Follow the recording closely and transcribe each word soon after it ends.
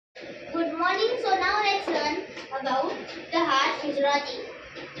morning. So now let's learn about the heart physiology.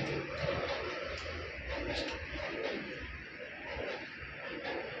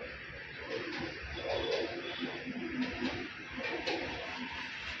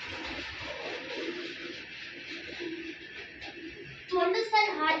 To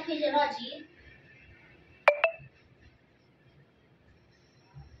understand heart physiology,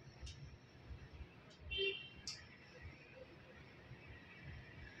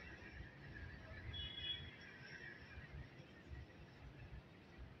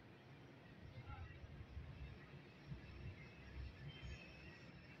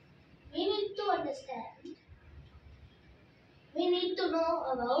 we need to know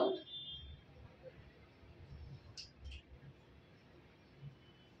about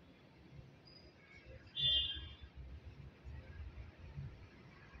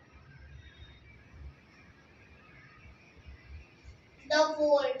the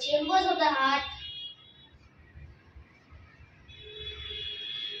four chambers of the heart,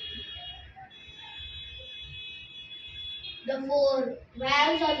 the four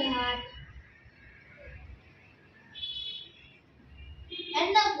valves of the heart,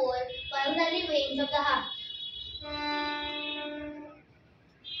 and the four pulmonary veins of the heart.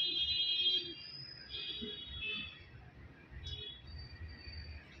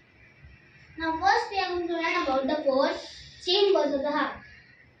 Now first we are going to learn about the four chambers of the heart.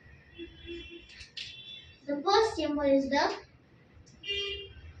 The first chamber is the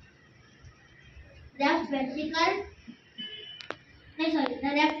left ventricle,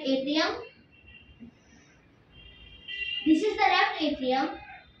 the left atrium. This is the left atrium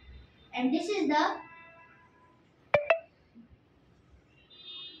and this is the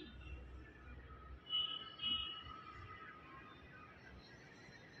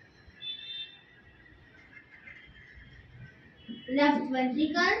left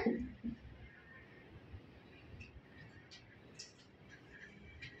ventricle,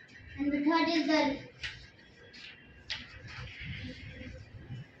 and the third is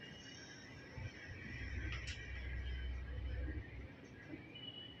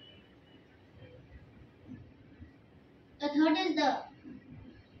the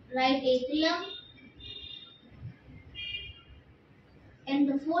right atrium, and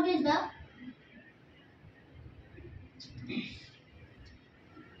the fourth is the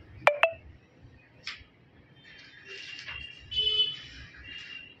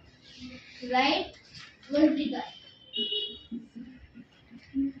right ventricle.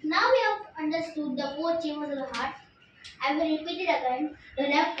 Now we have understood the four chambers of the heart. I will repeat it again. The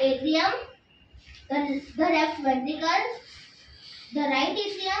left atrium, the left ventricle, the right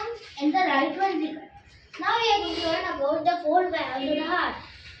atrium, and the right ventricle. Now we are going to learn about the four valves of the heart.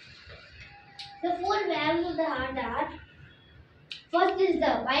 The four valves of the heart are: first is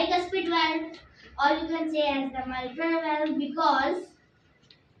the bicuspid valve, or you can say as the mitral valve, because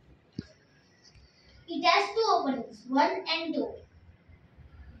it has two openings, 1 and 2.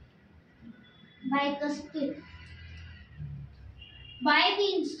 Bicuspid. Bi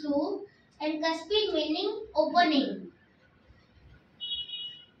means two and cuspid meaning opening.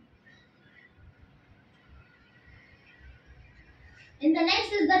 And the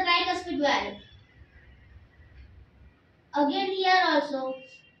next is the tricuspid valve. Again here also,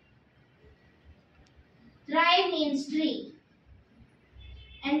 tri means three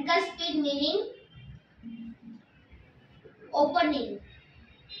and cuspid meaning opening.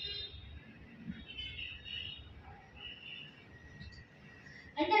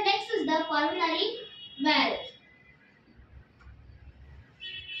 And the next is the pulmonary valve.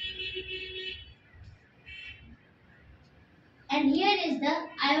 And here is the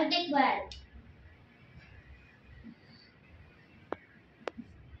aortic valve.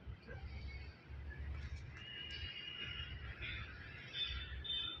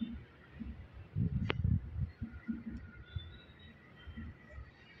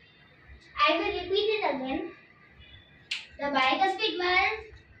 I will repeat it again. The bicuspid valve,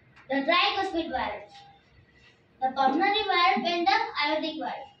 the tricuspid valve, the pulmonary valve, and the aortic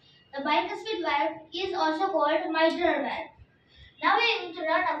valve. The bicuspid valve is also called mitral valve. Now we are going to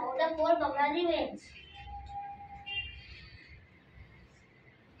learn about the four pulmonary veins.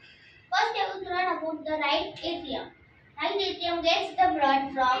 First we are going to learn about the right atrium. Right atrium gets the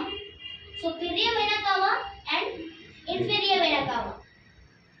blood from superior vena cava and inferior vena cava.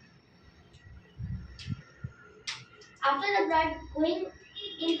 After the blood going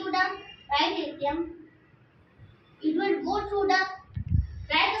into the right atrium, it will go through the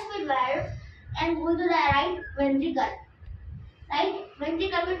tricuspid valve and go to the right ventricle. Right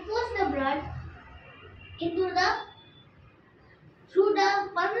ventricle will push the blood through the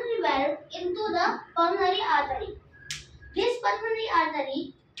pulmonary valve valve into the pulmonary artery. This pulmonary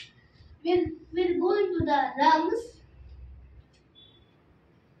artery will go into the lungs.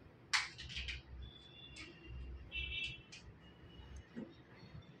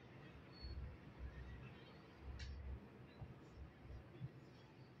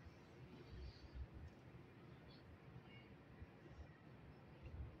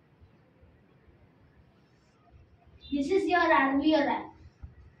 This is your alveoli.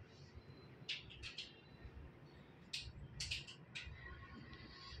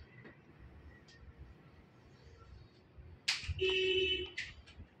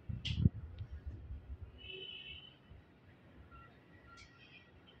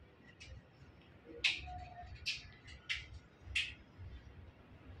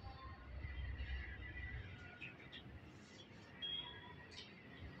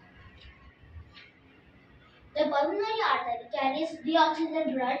 The pulmonary artery carries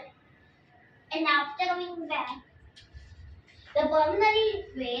deoxygenated blood, and after coming back, the pulmonary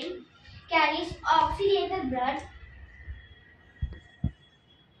vein carries oxygenated blood.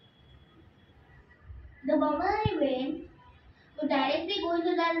 The pulmonary vein will directly go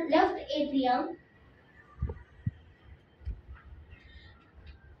into the left atrium,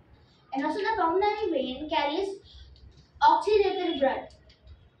 and also the pulmonary vein carries oxygenated blood.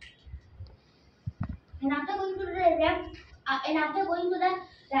 And after going to the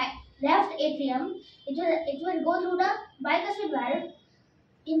left atrium, it will go through the bicuspid valve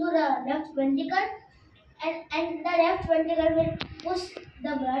into the left ventricle, and the left ventricle will push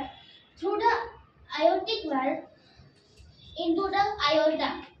the blood through the aortic valve into the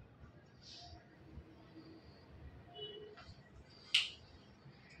aorta.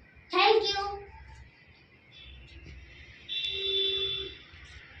 Thank you.